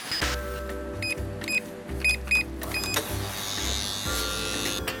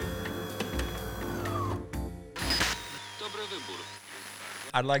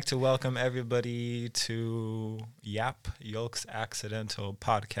I'd like to welcome everybody to Yap Yolk's Accidental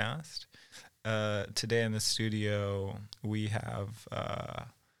Podcast. Today in the studio we have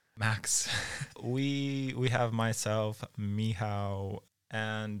Max. we have myself, Mihao,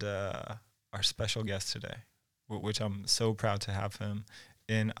 and our special guest today, which I'm so proud to have him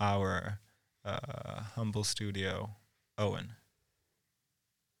in our humble studio, Owen.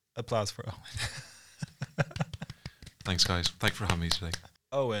 Applause for Owen. Thanks, guys. Thanks for having me today.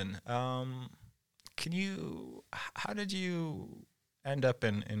 Owen, how did you end up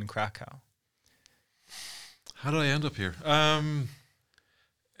in Krakow? How did I end up here?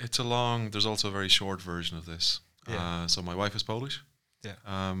 It's a long, there's also a very short version of this. Yeah. So my wife is Polish.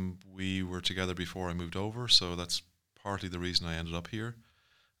 Yeah. We were together before I moved over, so that's partly the reason I ended up here.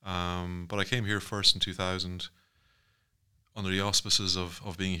 But I came here first in 2000 under the auspices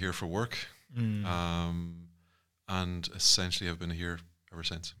of being here for work. And essentially have been here ever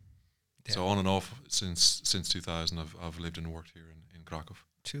since. Yeah. So on and off since 2000, I've lived and worked here in Krakow.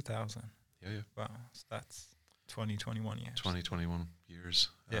 2000. Yeah. Wow, so that's 21 years. 21 years.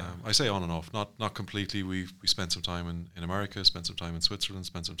 Yeah. I say on and off, not completely. We spent some time in America, spent some time in Switzerland,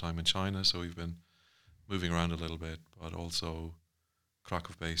 spent some time in China. So we've been moving around a little bit, but also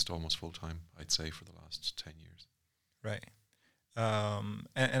Krakow based almost full time, I'd say, for the last 10 years. Right.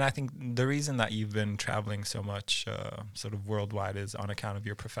 And I think the reason that you've been traveling so much sort of worldwide is on account of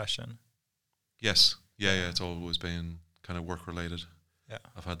your profession. Yes. Yeah. It's always been kind of work related. Yeah.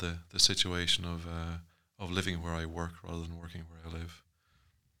 I've had the situation of living where I work rather than working where I live.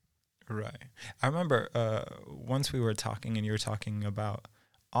 Right. I remember once we were talking and you were talking about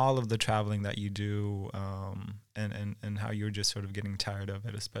all of the traveling that you do and how you were just sort of getting tired of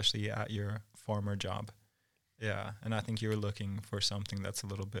it, especially at your former job. Yeah, and I think you were looking for something that's a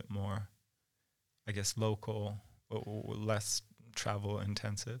little bit more, I guess, local, less travel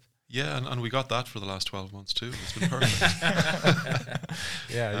intensive. Yeah, and we got that for the last 12 months too. It's been perfect.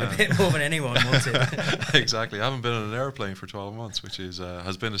 A bit more than anyone wanted. Exactly. I haven't been on an airplane for 12 months, which is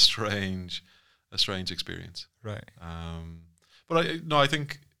has been a strange experience. Right. But I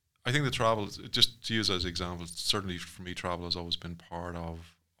think the travel, just to use as an example, certainly for me, travel has always been part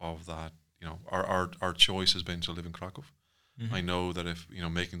of that. You know, our choice has been to live in Krakow. Mm-hmm. I know that if,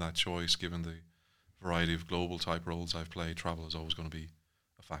 making that choice, given the variety of global type roles I've played, travel is always going to be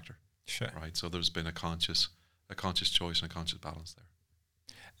a factor. Sure. Right. So there's been a conscious choice and a conscious balance there.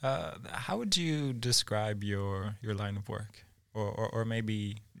 How would you describe your line of work, or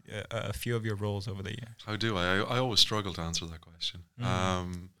maybe a few of your roles over the years? How do I always struggle to answer that question.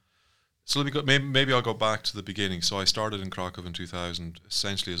 Mm-hmm. So let me go. Maybe I'll go back to the beginning. So I started in Krakow in 2000,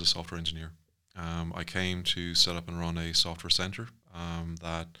 essentially as a software engineer. I came to set up and run a software center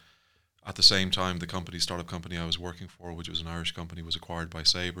that, at the same time, the startup company I was working for, which was an Irish company, was acquired by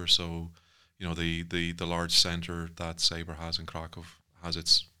Sabre. So, the large center that Sabre has in Krakow has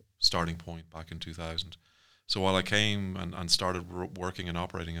its starting point back in 2000. So while I came and started working and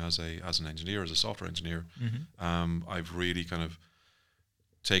operating as an engineer, as a software engineer, mm-hmm. I've really kind of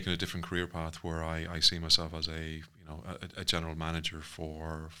taken a different career path where I see myself as a general manager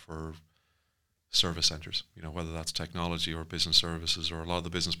for service centers, whether that's technology or business services or a lot of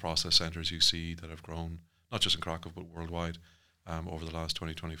the business process centers you see that have grown, not just in Krakow, but worldwide over the last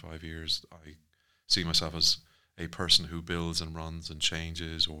 20, 25 years. I see myself as a person who builds and runs and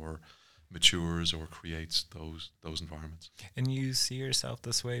changes or matures or creates those environments. And you see yourself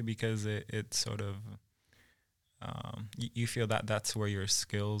this way because it sort of, you feel that that's where your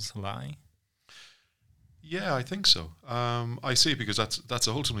skills lie? Yeah, I think so. I see, because that's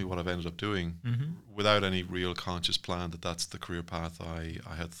ultimately what I've ended up doing, mm-hmm. without any real conscious plan that's the career path I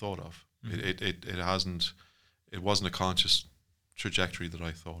had thought of. Mm-hmm. It wasn't a conscious trajectory that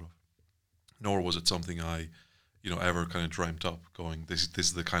I thought of, nor was it something I, ever kind of dreamt up going, this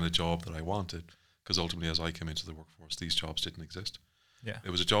is the kind of job that I wanted, because ultimately as I came into the workforce, these jobs didn't exist. Yeah.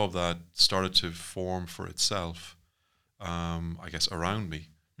 It was a job that started to form for itself, I guess, around me,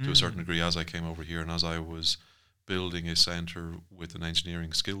 to a certain degree, as I came over here and as I was building a center with an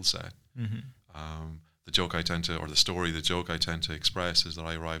engineering skill set. Mm-hmm. The joke I tend to express is that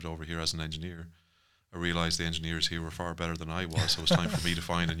I arrived over here as an engineer. I realized the engineers here were far better than I was, so it was time for me to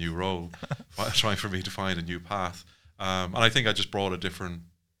find a new role, time for me to find a new path. And I think I just brought a different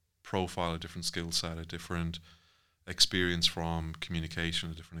profile, a different skill set, a different experience from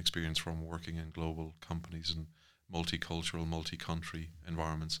communication, a different experience from working in global companies and multicultural, multi-country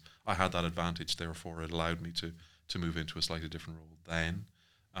environments. I had that advantage, therefore it allowed me to move into a slightly different role then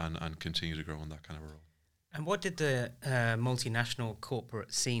and continue to grow in that kind of a role. And what did the multinational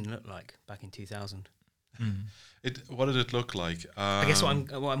corporate scene look like back in 2000? What did it look like? I guess what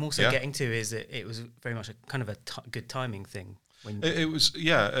I'm also getting to is that it was very much a kind of a good timing thing. It was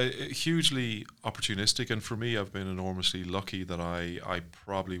hugely opportunistic, and for me, I've been enormously lucky that I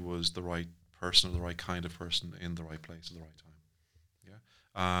probably was the right person or the right kind of person in the right place at the right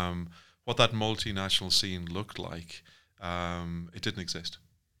time. What that multinational scene looked like, it didn't exist,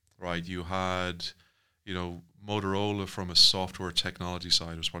 right? You had, Motorola from a software technology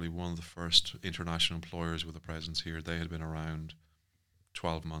side was probably one of the first international employers with a presence here. They had been around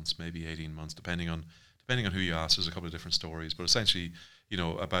 12 months, maybe 18 months, depending on who you ask. There's a couple of different stories, but essentially,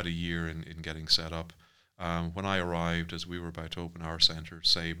 about a year in getting set up. When I arrived, as we were about to open our centre,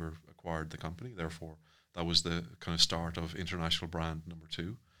 Sabre acquired the company. Therefore, that was the kind of start of international brand number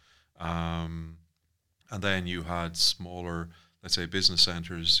 2. And then you had smaller, let's say, business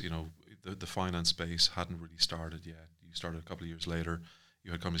centres. The finance space hadn't really started yet. You started a couple of years later.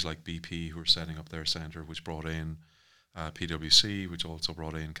 You had companies like BP who were setting up their centre, which brought in PwC, which also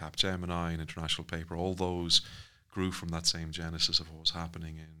brought in Capgemini, an international paper. All those grew from that same genesis of what was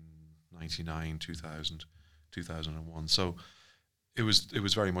happening in 99, 2000, 2001. So it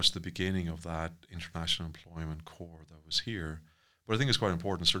was very much the beginning of that international employment core that was here. But I think it's quite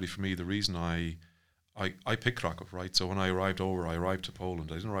important, certainly for me, the reason I picked Krakow, right? So when I arrived to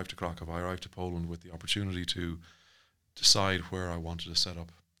Poland. I didn't arrive to Krakow. I arrived to Poland with the opportunity to decide where I wanted to set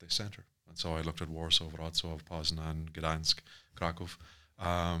up this centre. And so I looked at Warsaw, Wrocław, Poznan, Gdansk, Krakow.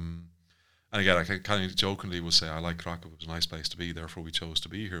 And again, I kind of jokingly will say I like Krakow. It was a nice place to be, therefore we chose to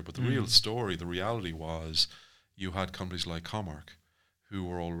be here. But the real story, the reality was you had companies like Comarch who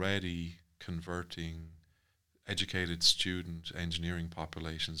were already converting educated student engineering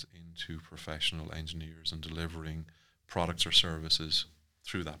populations into professional engineers and delivering products or services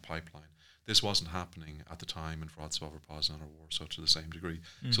through that pipeline. This wasn't happening at the time in Wrocław or Poznan or Warsaw to the same degree.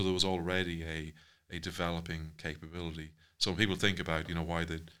 So there was already a developing capability. So when people think about, why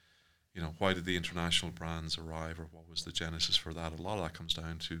did the international brands arrive, or what was the genesis for that, a lot of that comes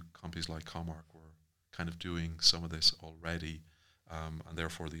down to companies like Comarch were kind of doing some of this already, and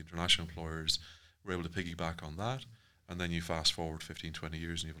therefore the international employers were able to piggyback on that. And then you fast forward 15, 20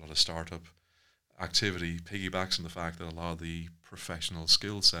 years and you have a lot of startup activity piggybacks on the fact that a lot of the professional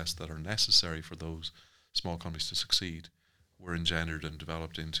skill sets that are necessary for those small companies to succeed were engendered and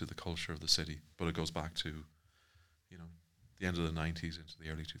developed into the culture of the city. But it goes back to, the end of the 90s into the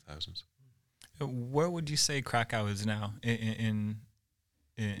early 2000s. Where would you say Krakow is now in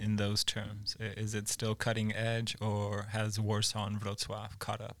those terms? Is it still cutting edge, or has Warsaw and Wrocław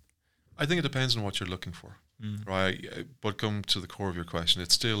caught up? I think it depends on what you're looking for, right? But come to the core of your question,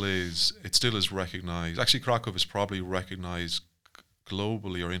 it still is recognized. Actually, Krakow is probably recognized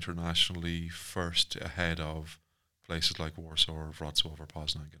globally or internationally first, ahead of places like Warsaw or Wrocław or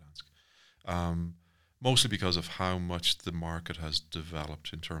Poznan and Gdansk. Mostly because of how much the market has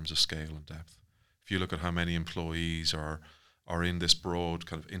developed in terms of scale and depth. If you look at how many employees are in this broad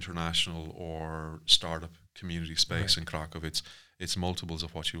kind of international or startup community space in Krakow, it's multiples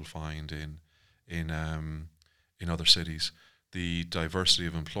of what you'll find in other cities. The diversity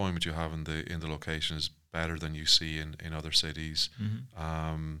of employment you have in the location is better than you see in other cities,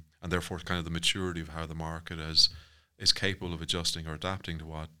 and therefore kind of the maturity of how the market is capable of adjusting or adapting to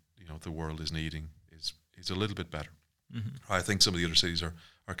what the world is needing is a little bit better. I think some of the other cities are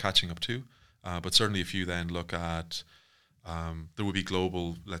catching up too, but certainly if you then look at there would be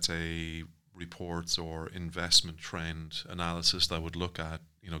global, let's say, reports or investment trend analysis that would look at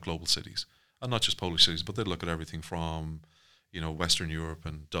global cities, and not just Polish cities, but they'd look at everything from Western Europe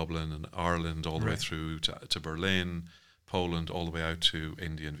and Dublin and Ireland all the way through to Berlin, Poland, all the way out to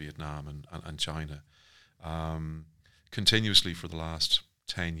India and Vietnam and China. Continuously for the last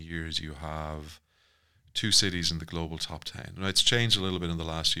 10 years, you have 2 cities in the global top 10. Now, it's changed a little bit in the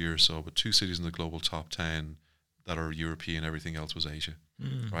last year or so, but 2 cities in the global top 10 that are European, everything else was Asia.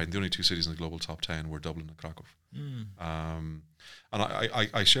 Right? And the only 2 cities in the global top 10 were Dublin and Krakow. And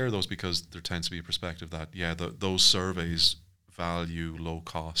I share those because there tends to be a perspective that, those surveys value low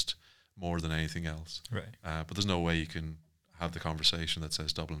cost more than anything else. Right. But there's no way you can have the conversation that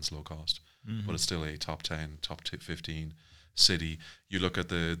says Dublin's low cost, but it's still a top 10, top 15 city. You look at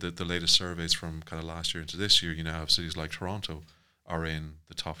the latest surveys from kind of last year into this year, you now have cities like Toronto are in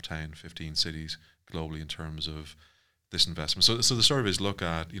the top 10, 15 cities globally in terms of this investment. So the surveys look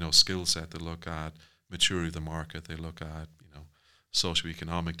at, skill set, they look at maturity of the market, they look at,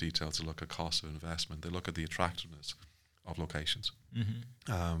 socioeconomic details, they look at cost of investment, they look at the attractiveness of locations.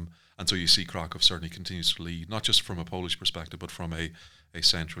 And so you see Krakow certainly continues to lead, not just from a Polish perspective, but from a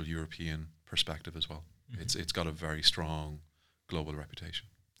Central European perspective as well. It's got a very strong global reputation.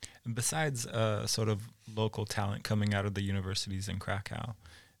 besides sort of local talent coming out of the universities in Krakow,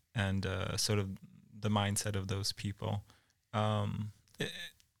 and sort of the mindset of those people,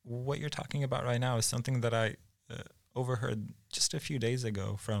 what you're talking about right now is something that I overheard just a few days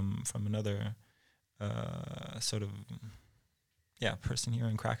ago from another sort of person here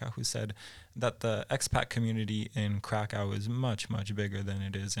in Krakow, who said that the expat community in Krakow is much, much bigger than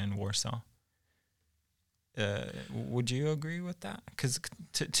it is in Warsaw. Would you agree with that? Because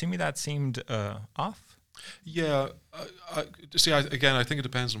to me that seemed off. Yeah, I think it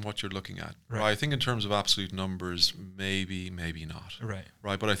depends on what you're looking at. Right. I think in terms of absolute numbers, maybe not.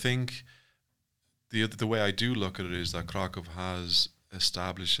 Right. But I think the way I do look at it is that Krakow has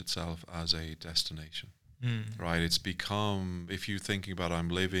established itself as a destination. Right. It's become, if you're thinking about, I'm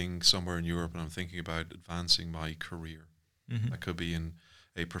living somewhere in Europe and I'm thinking about advancing my career, that could be in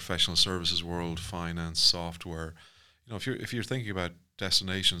a professional services world, finance, software. If you're thinking about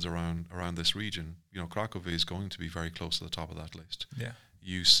destinations around this region, Krakow is going to be very close to the top of that list. Yeah.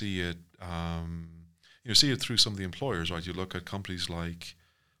 You see it, through some of the employers, right? You look at companies like,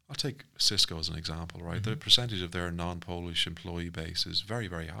 I'll take Cisco as an example, right? The percentage of their non-Polish employee base is very,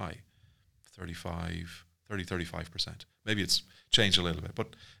 very high, 35%. Maybe it's changed a little bit,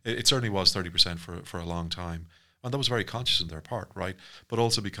 but it certainly was 30% for a long time. And that was very conscious on their part, right? But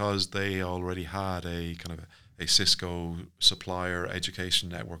also because they already had a kind of a Cisco supplier education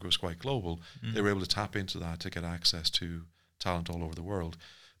network. It was quite global. They were able to tap into that to get access to talent all over the world.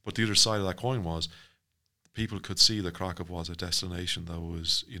 But the other side of that coin was people could see that Krakow was a destination that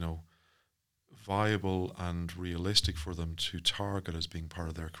was, viable and realistic for them to target as being part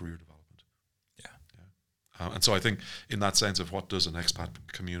of their career development. Yeah. And so I think in that sense of what does an expat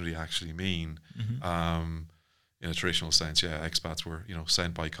community actually mean, in a traditional sense, expats were,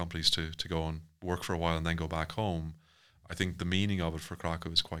 sent by companies to go and work for a while and then go back home. I think the meaning of it for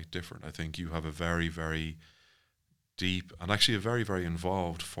Krakow is quite different. I think you have a very, very deep and actually a very, very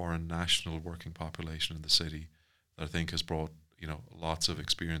involved foreign national working population in the city that I think has brought, lots of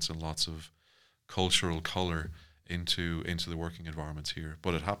experience and lots of cultural colour into the working environments here.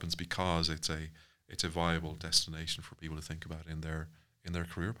 But it happens because it's a viable destination for people to think about in their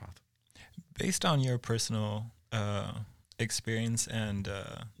career path. Based on your personal experience and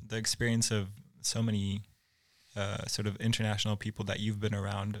the experience of so many sort of international people that you've been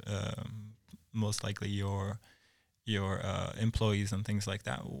around, most likely your employees and things like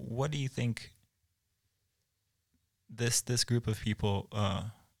that, what do you think this group of people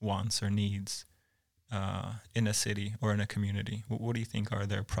wants or needs in a city or in a community? What do you think are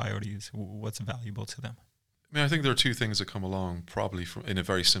their priorities? What's valuable to them? I mean, I think there are two things that come along probably in a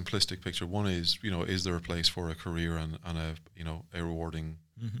very simplistic picture. One is, is there a place for a career and a rewarding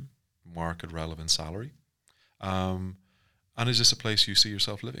market relevant salary? And is this a place you see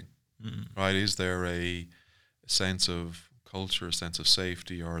yourself living? Right? Is there a sense of culture, a sense of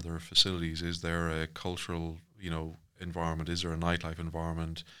safety? Are there facilities? Is there a cultural, environment? Is there a nightlife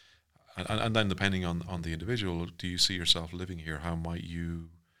environment? And then depending on the individual, do you see yourself living here? How might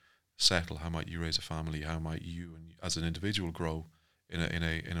you settle? How might you raise a family? How might you, as an individual, grow in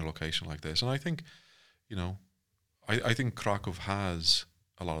a location like this? And I think, I think Krakow has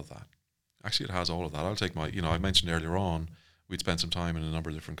a lot of that. Actually, it has all of that. I'll take I mentioned earlier on, we'd spent some time in a number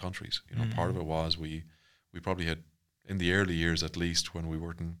of different countries. Part of it was we probably had, in the early years at least, when we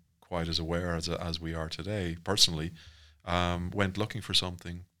weren't quite as aware as we are today, personally, went looking for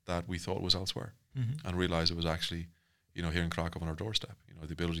something that we thought was elsewhere and realized it was actually, here in Krakow on our doorstep.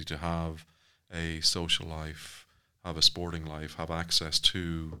 The ability to have a social life, have a sporting life, have access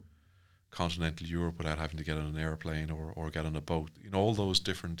to continental Europe without having to get on an airplane or get on a boat. All those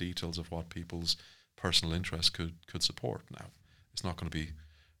different details of what people's personal interests could support. Now, it's not going to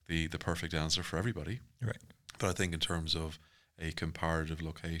be the perfect answer for everybody. Right. But I think in terms of a comparative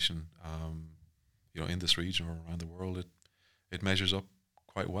location, in this region or around the world, it measures up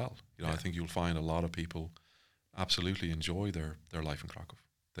quite well. I think you'll find a lot of people absolutely enjoy their life in Krakow.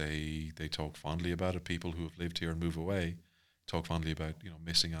 They talk fondly about it. People who have lived here and move away talk fondly about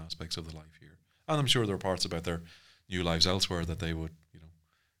missing aspects of the life here. And I'm sure there are parts about their new lives elsewhere that they would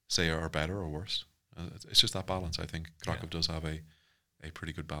say are better or worse. It's just that balance. I think Krakow does have a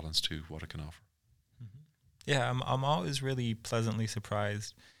pretty good balance to what it can offer. Yeah, I'm always really pleasantly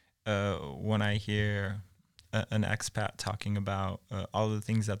surprised when I hear an expat talking about all the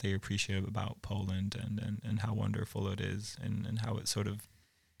things that they appreciate about Poland and how wonderful it is and how it's sort of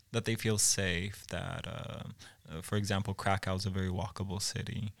that they feel safe, that for example Krakow is a very walkable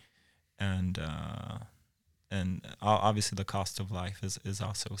city, and obviously the cost of life is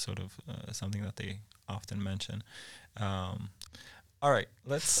also sort of something that they often mention. All right,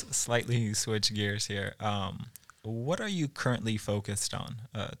 let's slightly switch gears here. What are you currently focused on?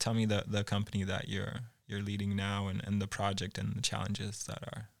 Tell me the company that you're leading now, and the project and the challenges that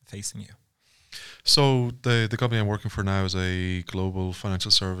are facing you. So the company I'm working for now is a global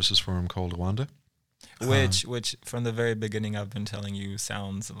financial services firm called Owanda. Which from the very beginning I've been telling you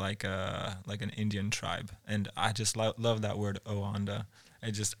sounds like an Indian tribe, and I just love that word Owanda.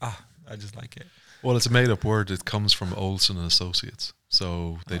 I just like it. Well, it's a made-up word. It comes from Olson and Associates.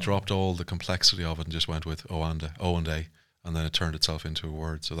 So they dropped all the complexity of it and just went with Owanda, O and A, and then it turned itself into a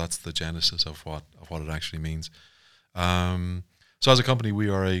word. So that's the genesis of what it actually means. So as a company, we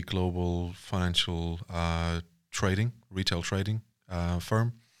are a global financial retail trading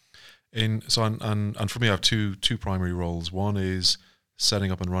firm. And for me, I have two primary roles. One is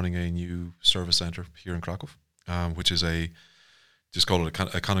setting up and running a new service center here in Krakow, which is just call it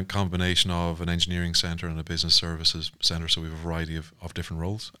a kind of combination of an engineering center and a business services center. So we have a variety of different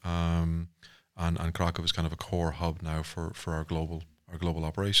roles. And Krakow is kind of a core hub now for our global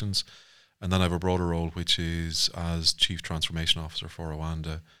operations. And then I have a broader role, which is as Chief Transformation Officer for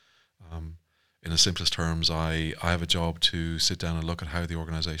Owanda. In the simplest terms, I have a job to sit down and look at how the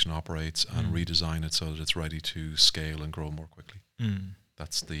organization operates and redesign it so that it's ready to scale and grow more quickly.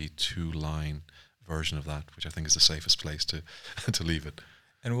 That's the 2-line version of that, which I think is the safest place to leave it.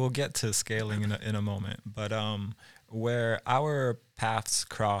 And we'll get to scaling in a moment. But where our paths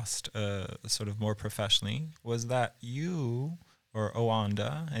crossed sort of more professionally was that you, or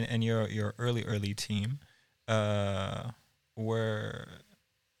Owanda, and your early team were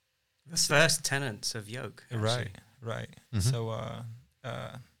the first tenants of Yoke. Right. Mm-hmm. So,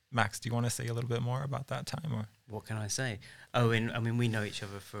 Max, do you want to say a little bit more about that time, or what can I say? We know each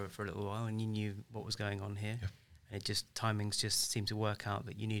other for a little while, and you knew what was going on here. Yeah. And timings just seemed to work out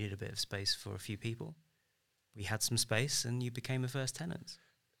that you needed a bit of space for a few people. We had some space, and you became the first tenants.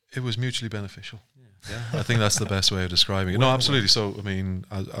 It was mutually beneficial. Yeah, I think that's the best way of describing it. No, absolutely. So, I mean,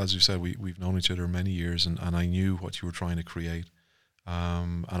 as you said, we've known each other many years, and I knew what you were trying to create.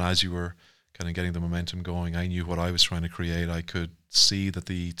 And as you were kind of getting the momentum going, I knew what I was trying to create. I could see that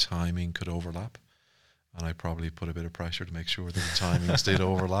the timing could overlap, and I probably put a bit of pressure to make sure that the timings did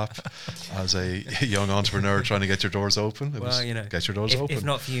overlap. As a young entrepreneur trying to get your doors open, get your doors open. If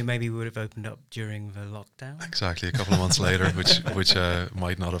not for you, maybe we would have opened up during the lockdown. Exactly, a couple of months later, which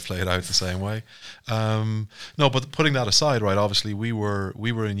might not have played out the same way. No, but putting that aside, right? Obviously, we were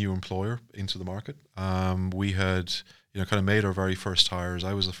a new employer into the market. We had kind of made our very first hires.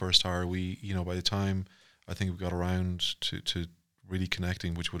 I was the first hire. We, by the time I think we got around to really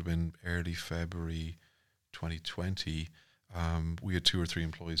connecting, which would have been early February 2020, we had 2 or 3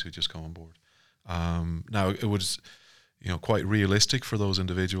 employees who had just come on board. Now it was, quite realistic for those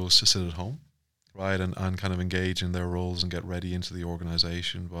individuals to sit at home, right, and kind of engage in their roles and get ready into the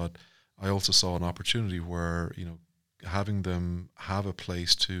organization. But I also saw an opportunity where, having them have a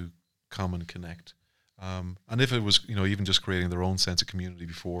place to come and connect. And if it was, even just creating their own sense of community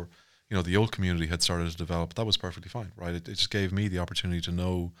before, the old community had started to develop, that was perfectly fine, right? It just gave me the opportunity to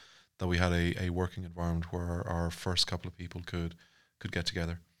know that we had a working environment where our first couple of people could get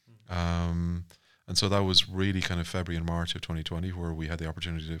together. And so that was really kind of February and March of 2020 where we had the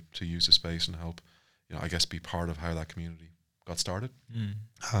opportunity to use the space and help, I guess, be part of how that community got started.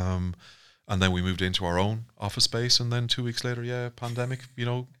 And then we moved into our own office space, and then 2 weeks later, pandemic,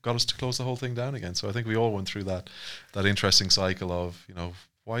 got us to close the whole thing down again. So I think we all went through that interesting cycle of,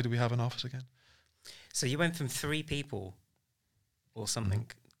 why do we have an office again? So you went from 3 people or something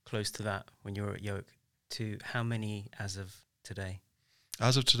close to that when you were at Yoke to how many as of today?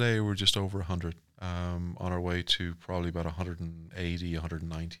 As of today, we're just over 100, on our way to probably about 180,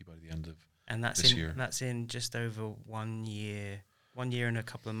 190 by the end of this year. That's in just over 1 year, 1 year and a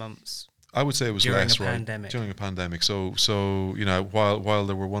couple of months. I would say it was during less, a right? Pandemic. During a pandemic. So while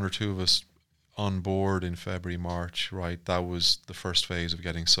there were 1 or 2 of us on board in February, March, right, that was the first phase of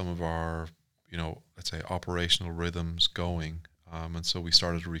getting some of our, let's say, operational rhythms going. And so we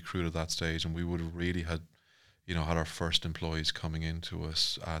started to recruit at that stage, and we would have really had our first employees coming into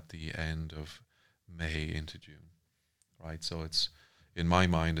us at the end of May into June, right? So it's, in my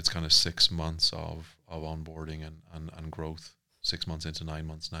mind, it's kind of 6 months of onboarding and growth, 6 months into 9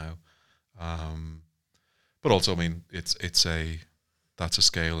 months now. But also, I mean, that's a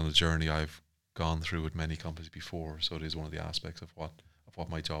scale and a journey I've gone through with many companies before. So it is one of the aspects of what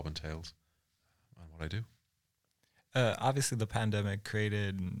my job entails and what I do. Obviously, the pandemic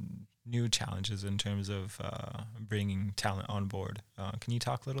created new challenges in terms of bringing talent on board. Can you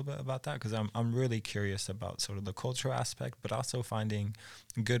talk a little bit about that? Because I'm really curious about sort of the cultural aspect, but also finding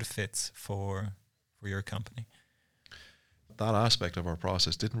good fits for your company. that aspect of our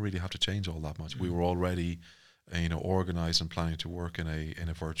process didn't really have to change all that much. We were already, organized and planning to work in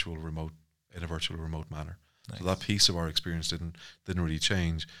a virtual remote manner. Nice. So that piece of our experience didn't really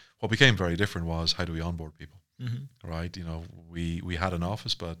change. What became very different was, how do we onboard people? Right? We had an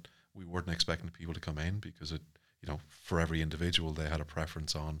office, but we weren't expecting people to come in because for every individual, they had a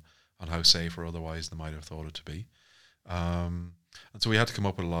preference on how safe or otherwise they might have thought it to be. And so we had to come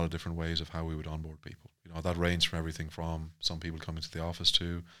up with a lot of different ways of how we would onboard people. That ranged from everything from some people coming to the office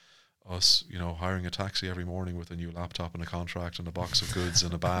to us, hiring a taxi every morning with a new laptop and a contract and a box of goods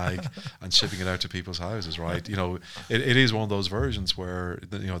and a bag and shipping it out to people's houses, right? It is one of those versions where,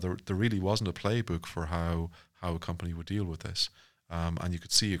 there really wasn't a playbook for how a company would deal with this. And you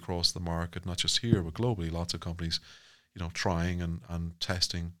could see across the market, not just here, but globally, lots of companies, trying and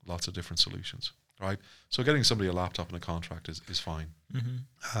testing lots of different solutions, right? So getting somebody a laptop and a contract is fine.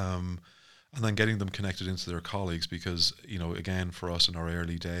 And then getting them connected into their colleagues, because, again, for us in our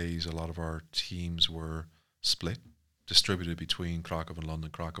early days, a lot of our teams were split, distributed between Krakow and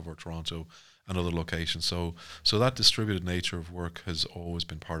London, Krakow or Toronto and other locations. So that distributed nature of work has always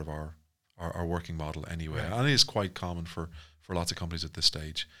been part of our working model anyway. Right. And it is quite common for lots of companies at this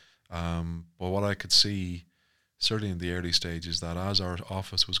stage. But what I could see, certainly in the early stages, that as our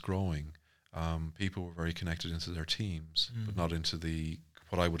office was growing, people were very connected into their teams, but not into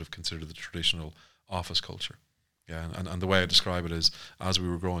what I would have considered the traditional office culture. Yeah, and the way I describe it is, as we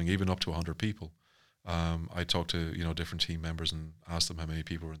were growing, even up to 100 people, I talked to different team members and asked them how many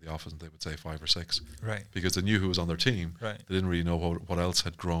people were in the office, and they would say 5 or 6. Right. Because they knew who was on their team. Right. They didn't really know what else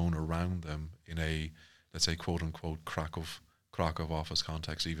had grown around them in a, let's say, quote unquote Krakow office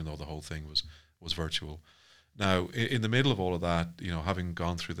context, even though the whole thing was virtual. Now, in the middle of all of that, having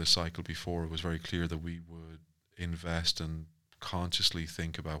gone through this cycle before, it was very clear that we would invest and consciously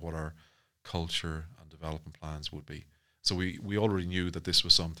think about what our culture and development plans would be. So we already knew that this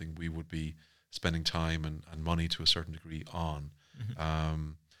was something we would be spending time and money to a certain degree on.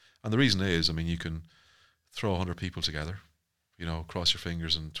 And the reason is, you can throw 100 people together, cross your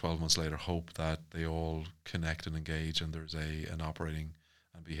fingers, and 12 months later hope that they all connect and engage and there's an operating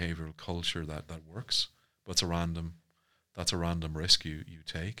and behavioral culture that works. But that's a random risk you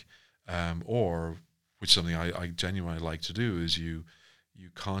take. Or, which is something I genuinely like to do, is you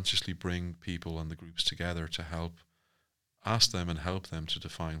consciously bring people and the groups together to ask them and help them to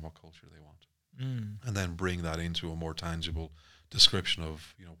define what culture they want. And then bring that into a more tangible description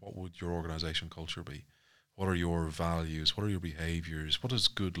of, what would your organization culture be? What are your values? What are your behaviors? What does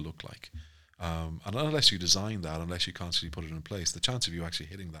good look like? And unless you design that, unless you constantly put it in place, the chance of you actually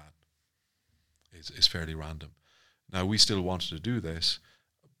hitting that is fairly random. Now, we still wanted to do this,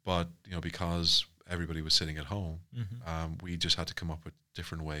 but, because everybody was sitting at home, we just had to come up with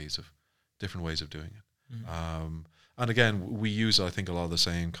different ways of doing it. And again, we use, I think, a lot of the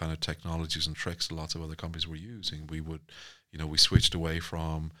same kind of technologies and tricks that lots of other companies were using. We would, we switched away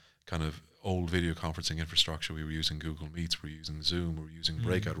from kind of old video conferencing infrastructure. We were using Google Meets, we were using Zoom, we were using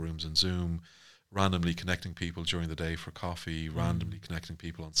breakout rooms in Zoom, randomly connecting people during the day for coffee, randomly connecting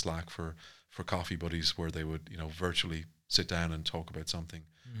people on Slack for coffee buddies, where they would, virtually sit down and talk about something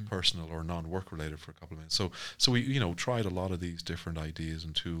personal or non-work related for a couple of minutes. So we, tried a lot of these different ideas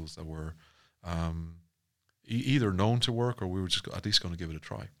and tools that were either known to work, or we were just at least going to give it a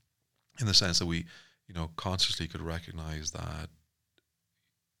try, in the sense that we, consciously could recognize that,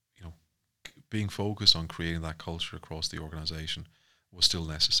 being focused on creating that culture across the organization was still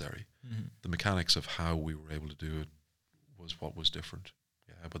necessary. The mechanics of how we were able to do it was what was different.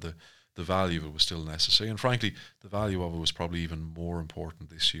 Yeah, but the value of it was still necessary. And frankly, the value of it was probably even more important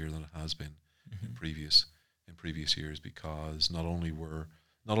this year than it has been in previous years, because not only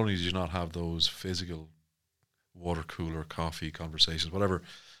did you not have those physical water cooler, coffee conversations, whatever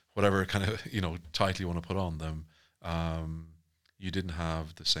kind of, title you want to put on them, you didn't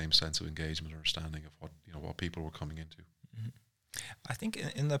have the same sense of engagement or understanding of what people were coming into. I think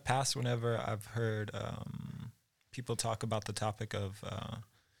in the past, whenever I've heard people talk about the topic of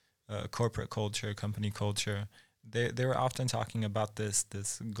corporate culture, company culture, they were often talking about this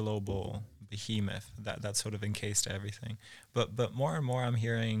global behemoth that sort of encased everything. But more and more I'm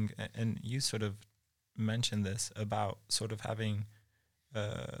hearing, and you sort of mentioned this, about sort of having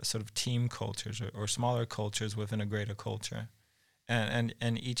sort of team cultures or smaller cultures within a greater culture. And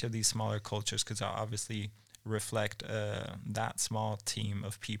each of these smaller cultures could obviously reflect that small team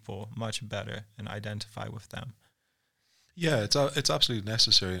of people much better and identify with them. Yeah, it's absolutely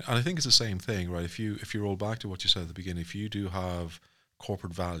necessary, and I think it's the same thing, right? If you roll back to what you said at the beginning, if you do have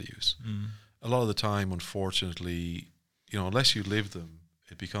corporate values, a lot of the time, unfortunately, unless you live them,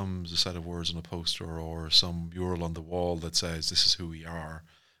 it becomes a set of words on a poster or some mural on the wall that says this is who we are.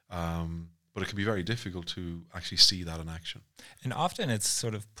 But it can be very difficult to actually see that in action. And often it's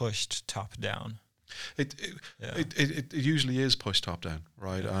sort of pushed top down. It usually is pushed top down,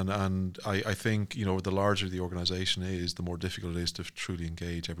 right? Yeah. And I think, you know, the larger the organization is, the more difficult it is to truly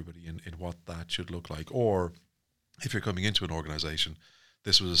engage everybody in what that should look like. Or if you're coming into an organization,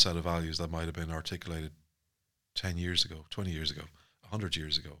 this was a set of values that might have been articulated 10 years ago, 20 years ago, 100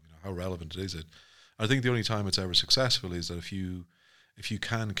 years ago. You know, how relevant is it? I think the only time it's ever successful is that if you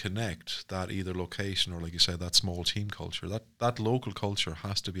can connect that either location or, like you said, that small team culture, that local culture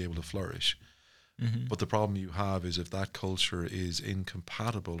has to be able to flourish. Mm-hmm. But the problem you have is if that culture is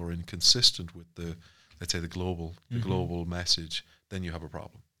incompatible or inconsistent with the, let's say, the global message, then you have a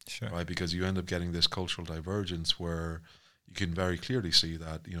problem, Sure. right? Because you end up getting this cultural divergence where you can very clearly see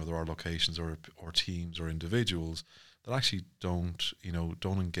that, you know, there are locations or teams or individuals that actually don't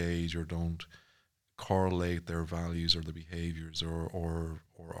engage or don't correlate their values or their behaviors or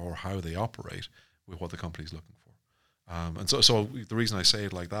how they operate with what the company's looking for. And so the reason I say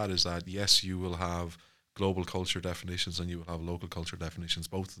it like that is that, yes, you will have global culture definitions and you will have local culture definitions.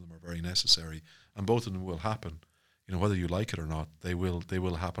 Both of them are very necessary, and both of them will happen. You know, whether you like it or not, they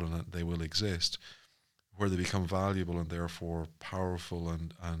will happen and they will exist. Where they become valuable and therefore powerful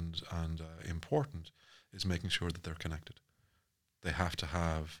and important is making sure that they're connected. They have to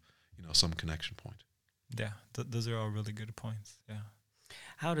have, you know, some connection point. Yeah, those are all really good points. Yeah.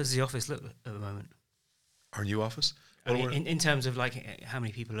 How does the office look at the moment? Our new office? I mean, in terms of like how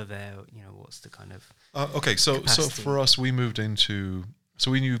many people are there, you know, what's the kind of okay, so capacity? for us, we moved into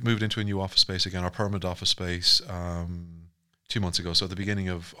a new office space again, our permanent office space, 2 months ago. So at the beginning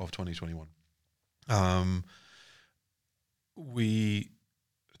of 2021,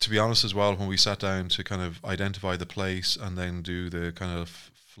 to be honest as well, when we sat down to kind of identify the place and then do the kind of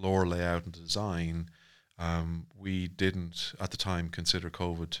floor layout and design, we didn't at the time consider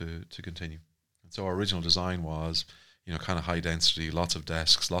COVID to continue. And so our original design was, you know, kind of high density, lots of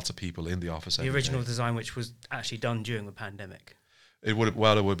desks, lots of people in the office. The original design, which was actually done during the pandemic. It would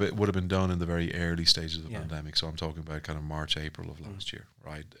have been done in the very early stages of the pandemic. So I'm talking about kind of March, April of last year,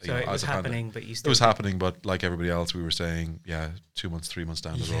 right? So it was happening, but you still... It was happening, but like everybody else, we were saying, 2 months, 3 months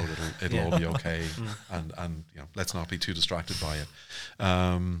down the road, it'll all be okay. And you know, let's not be too distracted by it.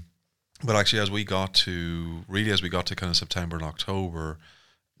 But actually, as we got to kind of September and October,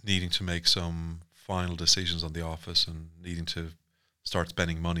 needing to make some final decisions on the office and needing to start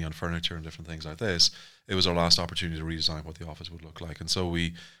spending money on furniture and different things like this, it was our last opportunity to redesign what the office would look like. And so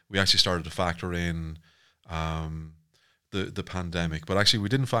we actually started to factor in the pandemic. But actually we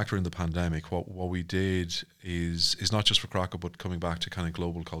didn't factor in the pandemic. What we did is not just for Krakow, but coming back to kind of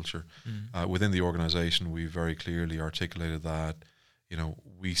global culture. Within the organization, we very clearly articulated that, you know,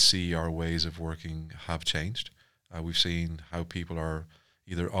 we see our ways of working have changed. We've seen how people are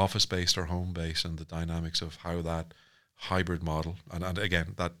either office-based or home-based, and the dynamics of how that hybrid model, and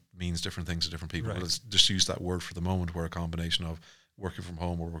again, that means different things to different people, Right. but let's just use that word for the moment, where a combination of working from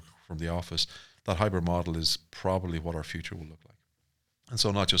home or working from the office, that hybrid model is probably what our future will look like. And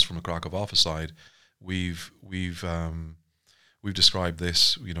so not just from a Krakow office side, we've described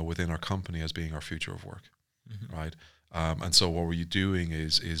this, you know, within our company as being our future of work, right? And so what we're doing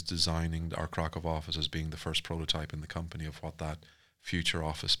is designing our Krakow office as being the first prototype in the company of what that future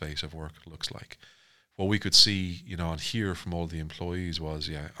office space of work looks like. What we could see, you know, and hear from all the employees was,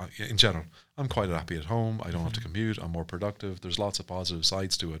 in general, I'm quite happy at home. I don't have to commute. I'm more productive. There's lots of positive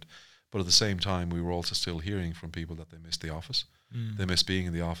sides to it. But at the same time, we were also still hearing from people that they missed the office. They missed being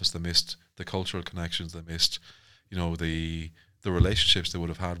in the office. They missed the cultural connections. They missed, you know, the relationships they would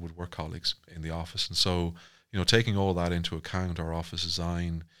have had with work colleagues in the office. And so, you know, taking all that into account, our office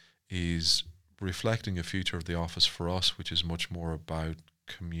design is reflecting a future of the office for us, which is much more about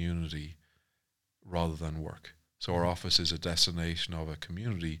community rather than work. So our office is a destination of a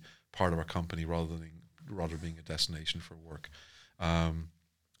community part of our company rather than being a destination for work.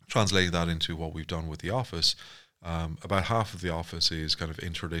 Translating that into what we've done with the office, about half of the office is kind of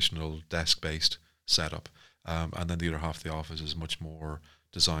in traditional desk-based setup, and then the other half of the office is much more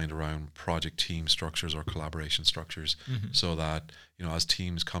designed around project team structures or collaboration structures, so that, you know, as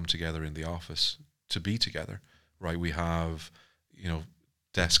teams come together in the office to be together, right, we have, you know,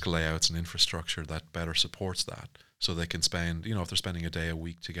 desk layouts and infrastructure that better supports that, so they can spend, you know, if they're spending a day a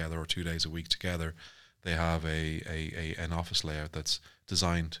week together or 2 days a week together, they have an office layout that's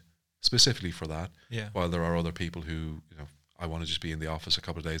designed specifically for that. Yeah. While there are other people who, you know, I want to just be in the office a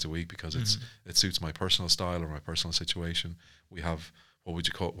couple of days a week because it suits my personal style or my personal situation. We have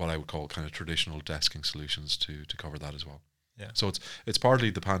what I would call kind of traditional desking solutions to cover that as well. Yeah. So it's partly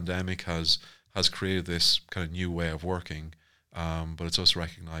the pandemic has created this kind of new way of working, but it's us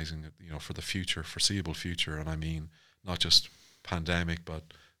recognizing that, you know, for the future, foreseeable future, and I mean not just pandemic,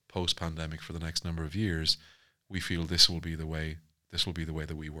 but post-pandemic for the next number of years, we feel this will be the way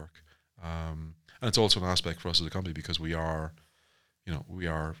that we work. And it's also an aspect for us as a company because we are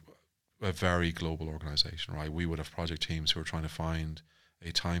a very global organization, right? We would have project teams who are trying to find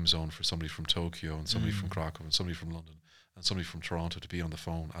a time zone for somebody from Tokyo and somebody from Krakow and somebody from London and somebody from Toronto to be on the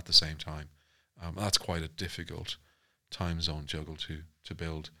phone at the same time. That's quite a difficult time zone juggle to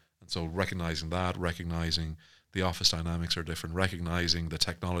build. And so recognizing the office dynamics are different, recognizing the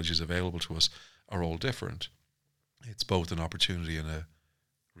technologies available to us are all different. It's both an opportunity and a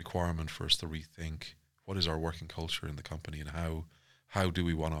requirement for us to rethink what is our working culture in the company and how do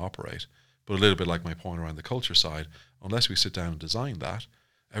we want to operate. But a little bit like my point around the culture side, unless we sit down and design that,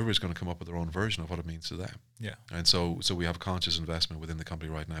 everybody's going to come up with their own version of what it means to them. Yeah. And so we have a conscious investment within the company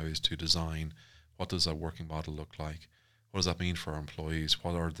right now is to design what does that working model look like? What does that mean for our employees?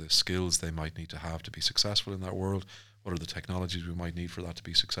 What are the skills they might need to have to be successful in that world? What are the technologies we might need for that to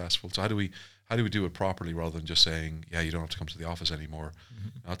be successful? So how do we do it properly rather than just saying, yeah, you don't have to come to the office anymore?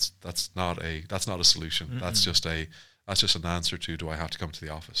 That's not a solution. That's just an answer to, do I have to come to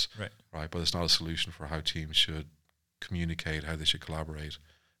the office? Right. But it's not a solution for how teams should communicate, how they should collaborate,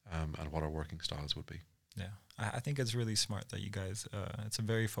 and what our working styles would be. Yeah. I think it's really smart that you guys, it's a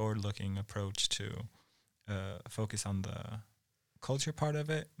very forward-looking approach to focus on the culture part of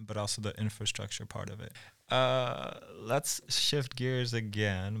it, but also the infrastructure part of it. Let's shift gears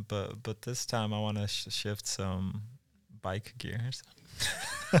again, but this time I want to shift some bike gears.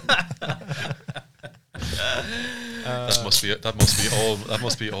 That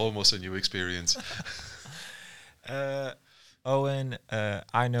must be almost a new experience. Owen,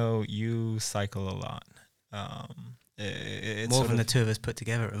 I know you cycle a lot. More than the two of us put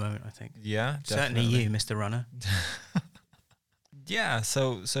together at the moment, I think. Yeah, certainly you, Mr. Runner. Yeah,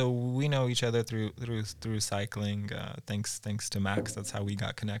 so we know each other through cycling. Thanks to Max, that's how we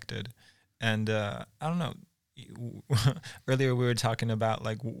got connected. And I don't know. Earlier we were talking about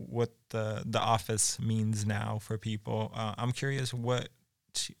like what the office means now for people. I'm curious what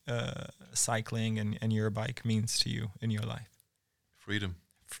cycling and your bike means to you in your life. Freedom.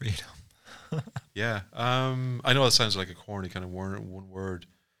 Yeah. I know it sounds like a corny kind of one word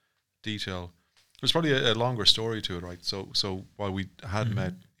detail. There's probably a longer story to it, right? So while we had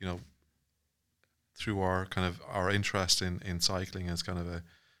met, you know, through our interest in cycling as kind of a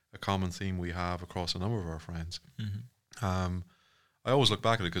common theme we have across a number of our friends. I always look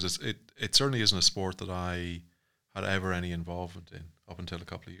back at it because it certainly isn't a sport that I had ever any involvement in up until a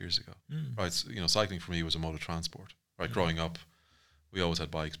couple of years ago. Right? So, you know, cycling for me was a mode of transport. Right? Growing up, we always had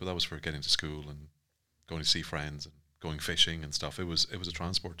bikes, but that was for getting to school and going to see friends and going fishing and stuff. It was a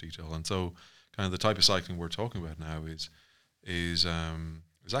transport detail. And so kind of the type of cycling we're talking about now is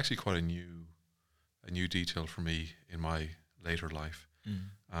actually quite a new detail for me in my later life.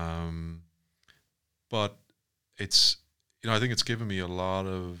 But it's, you know, I think it's given me a lot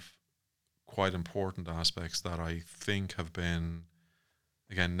of quite important aspects that I think have been,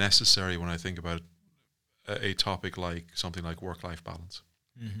 again, necessary when I think about a topic like something like work-life balance.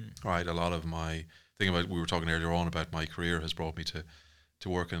 Right, a lot of my thing about, we were talking earlier on about my career has brought me to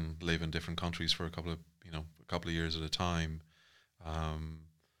work and live in different countries for a couple of years at a time.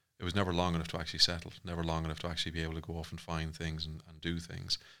 It was never long enough to actually settle, never long enough to actually be able to go off and find things and do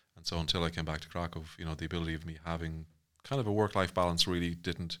things. And so until I came back to Krakow, you know, the ability of me having kind of a work-life balance really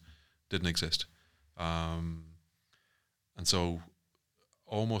didn't exist. And so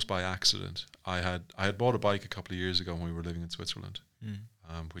almost by accident, I had bought a bike a couple of years ago when we were living in Switzerland,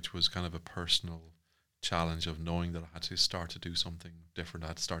 which was kind of a personal challenge of knowing that I had to start to do something different. I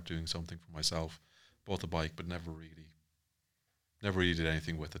had to start doing something for myself. Bought the bike, but never really did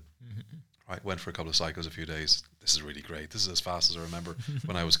anything with it. Right, went for a couple of cycles, a few days. This is really great. This is as fast as I remember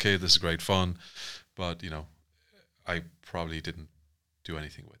when I was a kid. This is great fun, but you know, I probably didn't do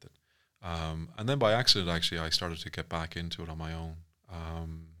anything with it. And then by accident, actually, I started to get back into it on my own.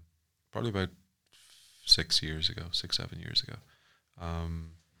 Probably about 6, 7 years ago.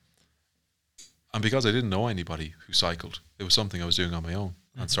 And because I didn't know anybody who cycled, it was something I was doing on my own,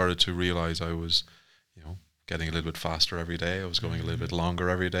 and started to realize I was, you know, getting a little bit faster every day. I was going a little bit longer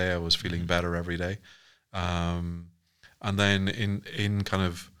every day. I was feeling better every day. And then in kind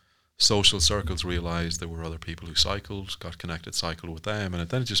of social circles, realized there were other people who cycled, got connected, cycled with them. And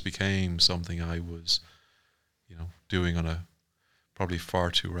then it just became something I was, you know, doing on a probably far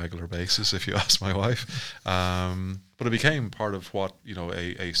too regular basis, if you ask my wife. But it became part of what, you know,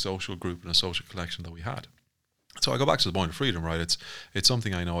 a social group and a social collection that we had. So I go back to the point of freedom, right? It's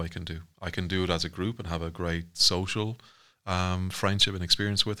something I know I can do. I can do it as a group and have a great social friendship and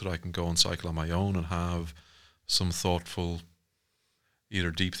experience with it. I can go and cycle on my own and have some thoughtful,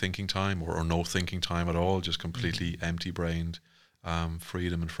 either deep thinking time or no thinking time at all, just completely empty brained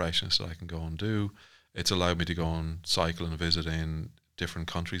freedom and freshness that I can go and do. It's allowed me to go and cycle and visit in different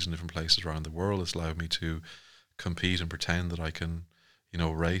countries and different places around the world. It's allowed me to compete and pretend that I can,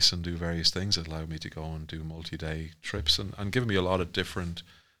 race and do various things. It allowed me to go and do multi-day trips and given me a lot of different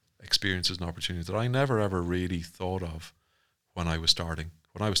experiences and opportunities that I never ever really thought of when I was starting.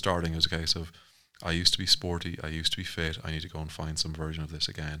 When I was starting, it was a case of, I used to be sporty, I used to be fit, I need to go and find some version of this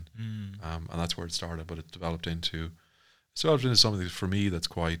again. And that's where it started, but it developed into something for me that's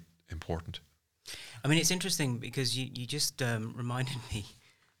quite important. I mean, it's interesting because you just reminded me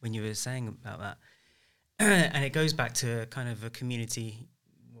when you were saying about that. And it goes back to kind of a community,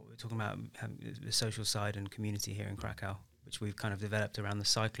 what we're talking about, the social side and community here in Krakow, which we've kind of developed around the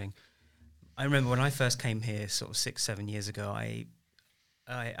cycling. I remember when I first came here sort of 6-7 years ago,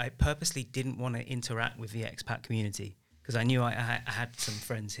 I purposely didn't want to interact with the expat community because I knew I had some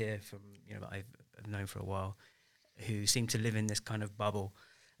friends here from, that I've known for a while who seemed to live in this kind of bubble.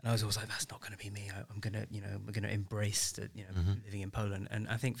 And I was always like, that's not going to be me. I'm going to, we're going to embrace the, living in Poland. And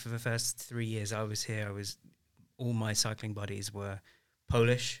I think for the first 3 years I was here, all my cycling buddies were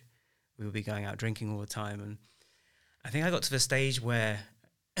Polish. We would be going out drinking all the time. And I think I got to the stage where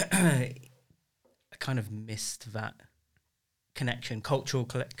I kind of missed that connection, cultural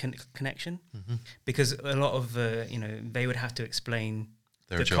connection, because a lot of, they would have to explain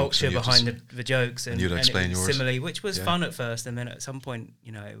the culture behind the jokes, and you'd explain and yours. Similarly, which was fun at first, and then at some point,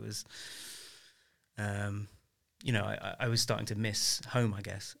 it was, I was starting to miss home, I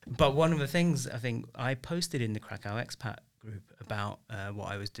guess. But one of the things I think I posted in the Krakow expat group about what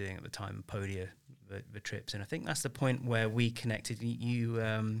I was doing at the time, Podia, the trips, and I think that's the point where we connected.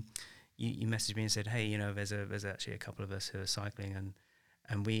 You messaged me and said, hey, there's actually a couple of us who are cycling,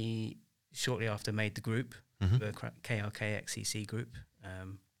 and we shortly after made the group, the KRK XCC group.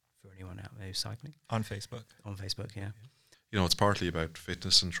 For anyone out there who's cycling on Facebook, yeah. It's partly about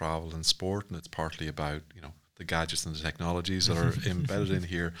fitness and travel and sport, and it's partly about the gadgets and the technologies that are embedded in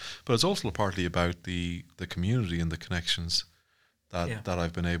here. But it's also partly about the community and the connections that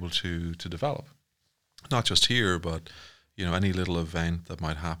I've been able to develop, not just here, but any little event that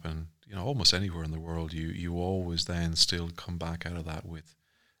might happen, almost anywhere in the world. You always then still come back out of that with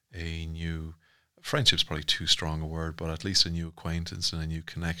a new. Friendship's probably too strong a word, but at least a new acquaintance and a new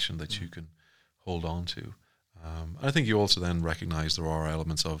connection that you can hold on to. I think you also then recognize there are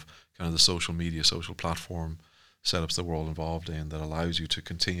elements of kind of the social media, social platform setups that we're all involved in that allows you to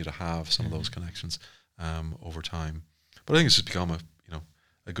continue to have some of those connections over time. But I think it's just become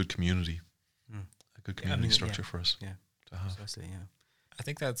a good community, a good community structure for us to have. Precisely, yeah. I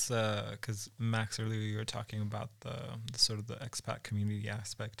think that's because Max, earlier you were talking about the sort of the expat community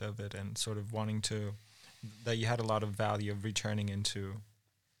aspect of it, and sort of wanting to, that you had a lot of value of returning into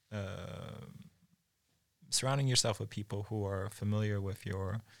surrounding yourself with people who are familiar with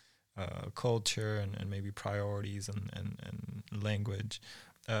your culture and maybe priorities and language.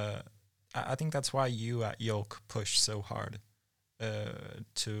 I think that's why you at Yoke push so hard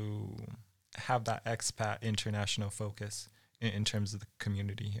to have that expat international focus in terms of the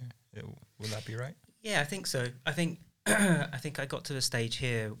community here. Would that be right? Yeah, I think so. I think I got to the stage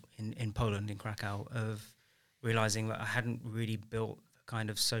here in Poland, in Krakow, of realizing that I hadn't really built the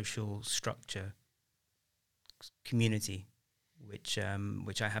kind of social structure community which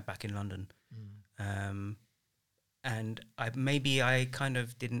I had back in London. And I kind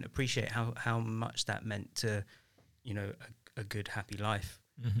of didn't appreciate how much that meant to, a good, happy life.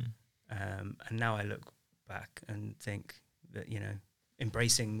 And now I look back and think that,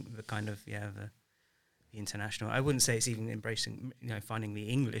 embracing the kind of, the international, I wouldn't say it's even embracing, finding the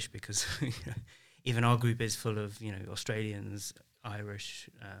English, because even our group is full of, Australians, Irish,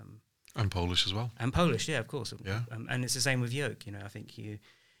 and Polish as well. And Polish, yeah, of course. Yeah. And it's the same with Yoke. I think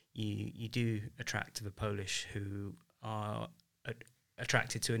you do attract the Polish who are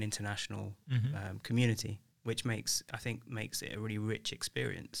attracted to an international community, which makes it a really rich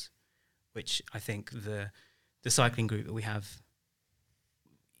experience, which I think the cycling group that we have,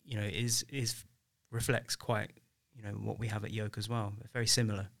 is reflects quite, what we have at Yoke as well. They're very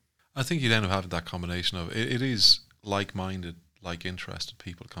similar. I think you'd end up having that combination of it is like-minded, like-interested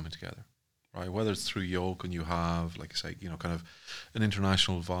people coming together, right? Whether it's through Yoke and you have, like I say, kind of an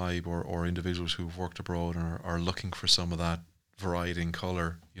international vibe, or individuals who've worked abroad and are looking for some of that variety and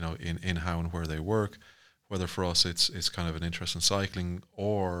colour, in how and where they work. Whether for us it's kind of an interest in cycling,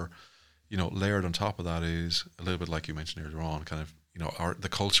 or layered on top of that is a little bit like you mentioned earlier on, kind of, the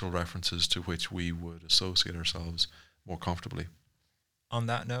cultural references to which we would associate ourselves more comfortably. On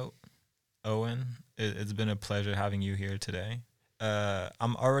that note, Owen, it's been a pleasure having you here today.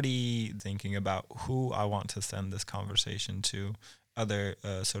 I'm already thinking about who I want to send this conversation to, other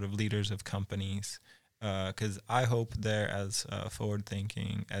sort of leaders of companies, because I hope they're as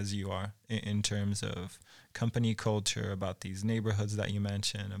forward-thinking as you are in terms of company culture, about these neighborhoods that you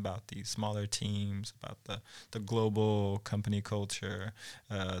mentioned, about these smaller teams, about the global company culture,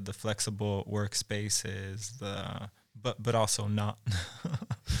 the flexible workspaces, but also not.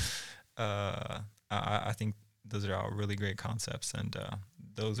 I think those are all really great concepts, and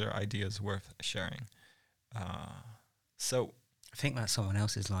those are ideas worth sharing. So I think that's someone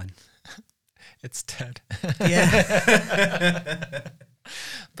else's line. It's Ted. Yeah.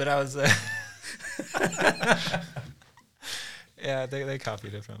 But I was... yeah, they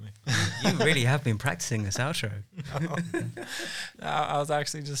copied it from me. You really have been practicing this outro. No, I was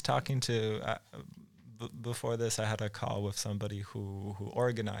actually just talking to... before this, I had a call with somebody who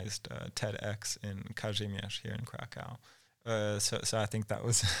organized TEDx in Kazimierz here in Krakow. So I think that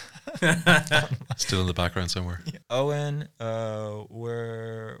was Still in the background somewhere. Owen.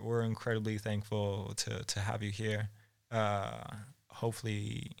 We're incredibly thankful to have you here.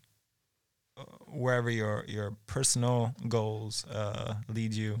 Hopefully, wherever your personal goals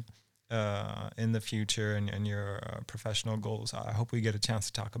lead you in the future, and your professional goals, I hope we get a chance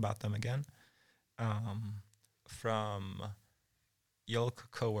to talk about them again. From Yolk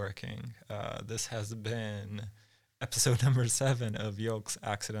Co-working, this has been episode number 7 of Yolk's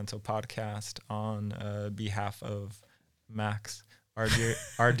Accidental Podcast on behalf of Max,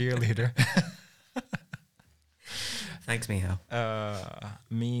 our dear leader. Thanks, Michał.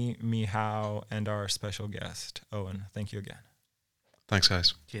 Michał, and our special guest, Owen. Thank you again. Thanks,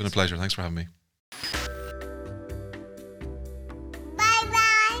 guys. It's been a pleasure. Thanks for having me.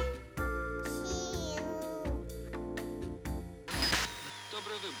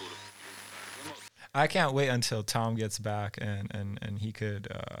 I can't wait until Tom gets back and he could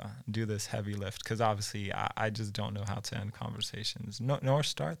do this heavy lift, because obviously I just don't know how to end conversations, nor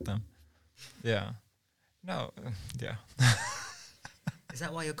start them. Yeah. No. Yeah. Is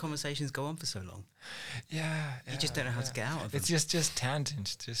that why your conversations go on for so long? Yeah. You just don't know how to get out of them. It's just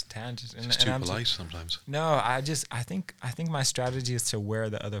tangent. And, It's too polite sometimes. No, I think my strategy is to wear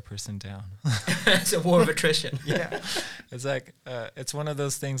the other person down. It's a war of attrition. Yeah. It's like, it's one of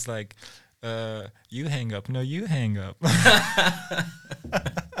those things like, you hang up. No, you hang up.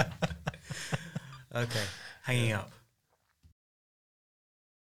 Okay. Hanging up.